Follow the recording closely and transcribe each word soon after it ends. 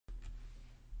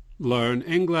Learn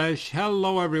English.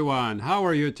 Hello, everyone. How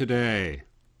are you today?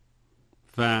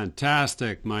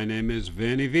 Fantastic. My name is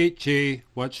Vinny Vici.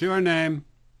 What's your name?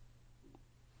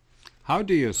 How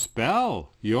do you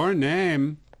spell your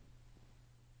name?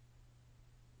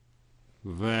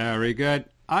 Very good.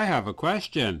 I have a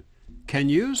question. Can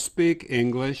you speak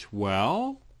English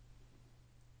well?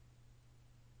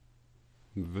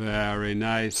 Very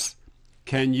nice.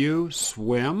 Can you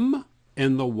swim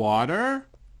in the water?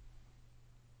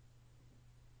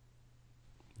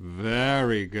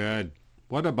 Very good.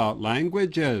 What about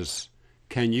languages?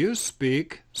 Can you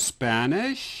speak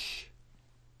Spanish?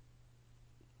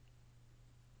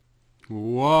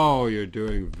 Whoa, you're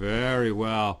doing very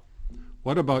well.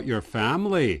 What about your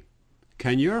family?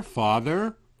 Can your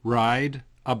father ride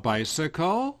a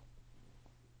bicycle?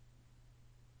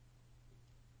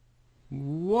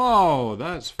 Whoa,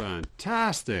 that's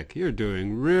fantastic. You're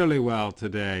doing really well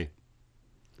today.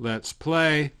 Let's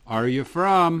play Are You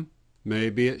From?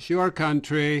 Maybe it's your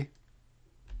country.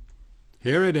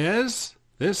 Here it is.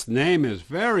 This name is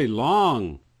very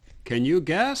long. Can you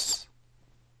guess?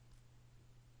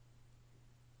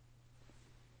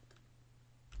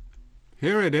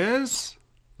 Here it is.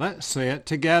 Let's say it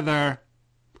together.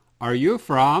 Are you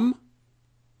from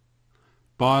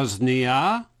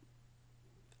Bosnia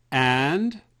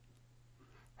and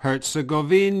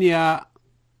Herzegovina?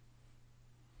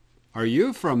 Are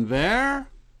you from there?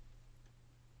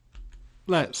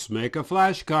 Let's make a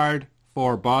flashcard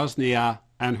for Bosnia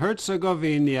and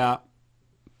Herzegovina.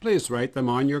 Please write them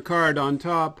on your card on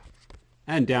top.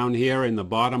 And down here in the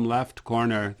bottom left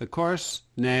corner, the course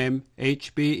name,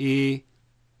 HBE.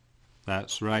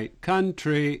 That's right,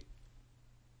 country.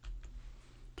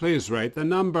 Please write the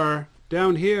number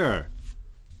down here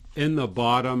in the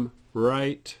bottom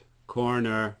right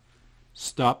corner.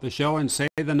 Stop the show and say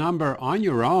the number on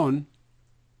your own.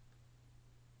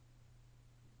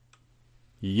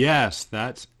 Yes,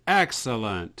 that's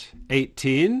excellent.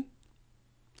 18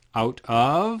 out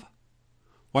of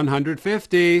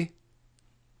 150.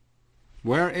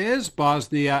 Where is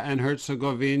Bosnia and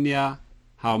Herzegovina?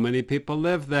 How many people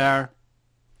live there?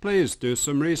 Please do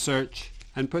some research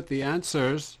and put the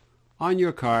answers on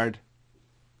your card.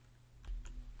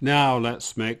 Now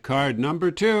let's make card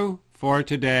number 2 for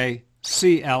today.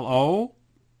 CLOTHES.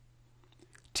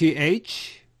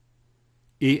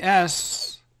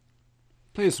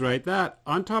 Please write that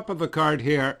on top of the card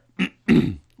here.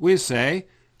 We say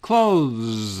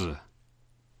clothes.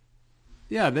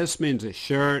 Yeah, this means a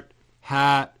shirt,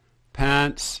 hat,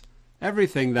 pants,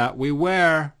 everything that we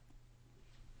wear.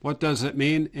 What does it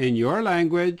mean in your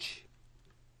language?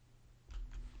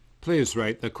 Please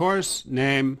write the course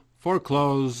name for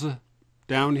clothes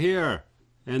down here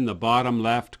in the bottom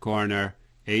left corner.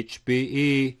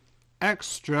 HBE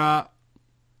extra.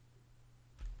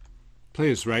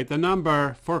 Please write the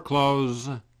number for clothes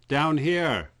down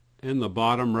here in the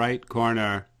bottom right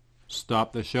corner.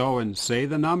 Stop the show and say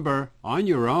the number on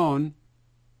your own.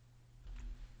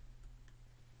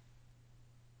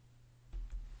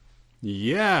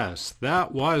 Yes,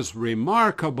 that was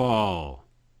remarkable.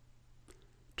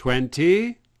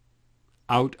 20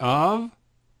 out of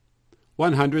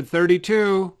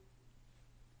 132.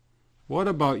 What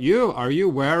about you? Are you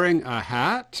wearing a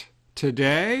hat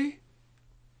today?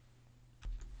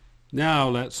 Now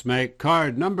let's make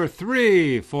card number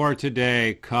 3 for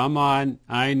today. Come on,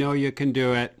 I know you can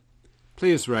do it.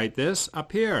 Please write this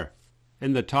up here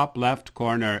in the top left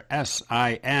corner.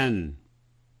 SINGER.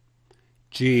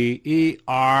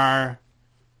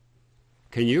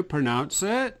 Can you pronounce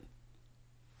it?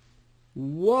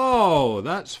 Whoa,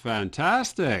 that's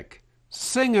fantastic.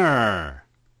 Singer.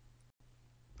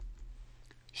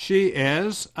 She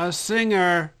is a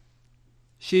singer.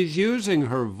 She's using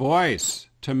her voice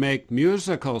to make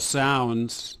musical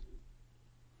sounds.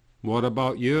 What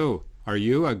about you? Are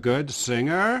you a good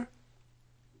singer?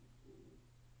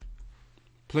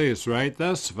 Please write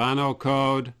the Svano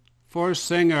code for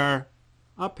singer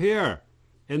up here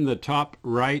in the top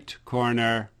right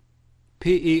corner.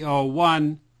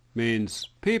 PEO1 means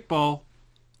people,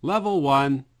 level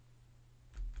 1.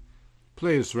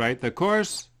 Please write the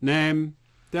course name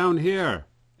down here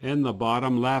in the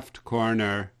bottom left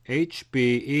corner.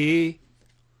 HBE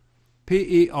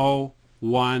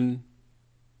PEO1.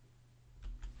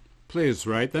 Please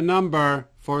write the number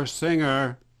for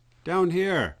singer down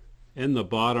here in the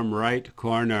bottom right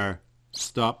corner.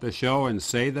 Stop the show and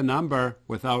say the number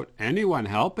without anyone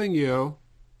helping you.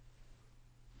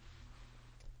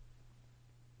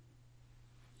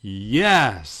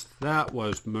 Yes, that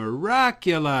was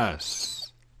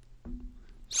miraculous.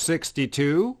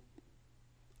 62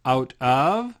 out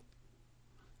of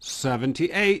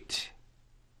 78.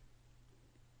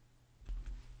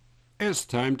 It's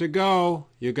time to go.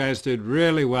 You guys did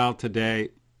really well today.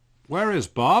 Where is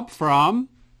Bob from?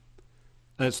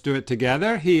 Let's do it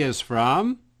together. He is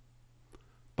from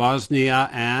Bosnia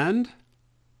and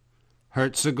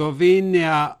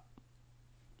Herzegovina.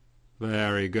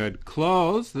 Very good.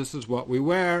 Clothes. This is what we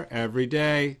wear every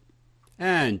day.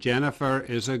 And Jennifer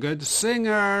is a good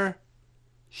singer.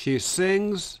 She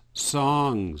sings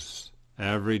songs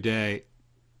every day.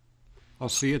 I'll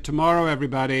see you tomorrow,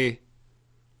 everybody.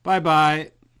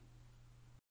 Bye-bye.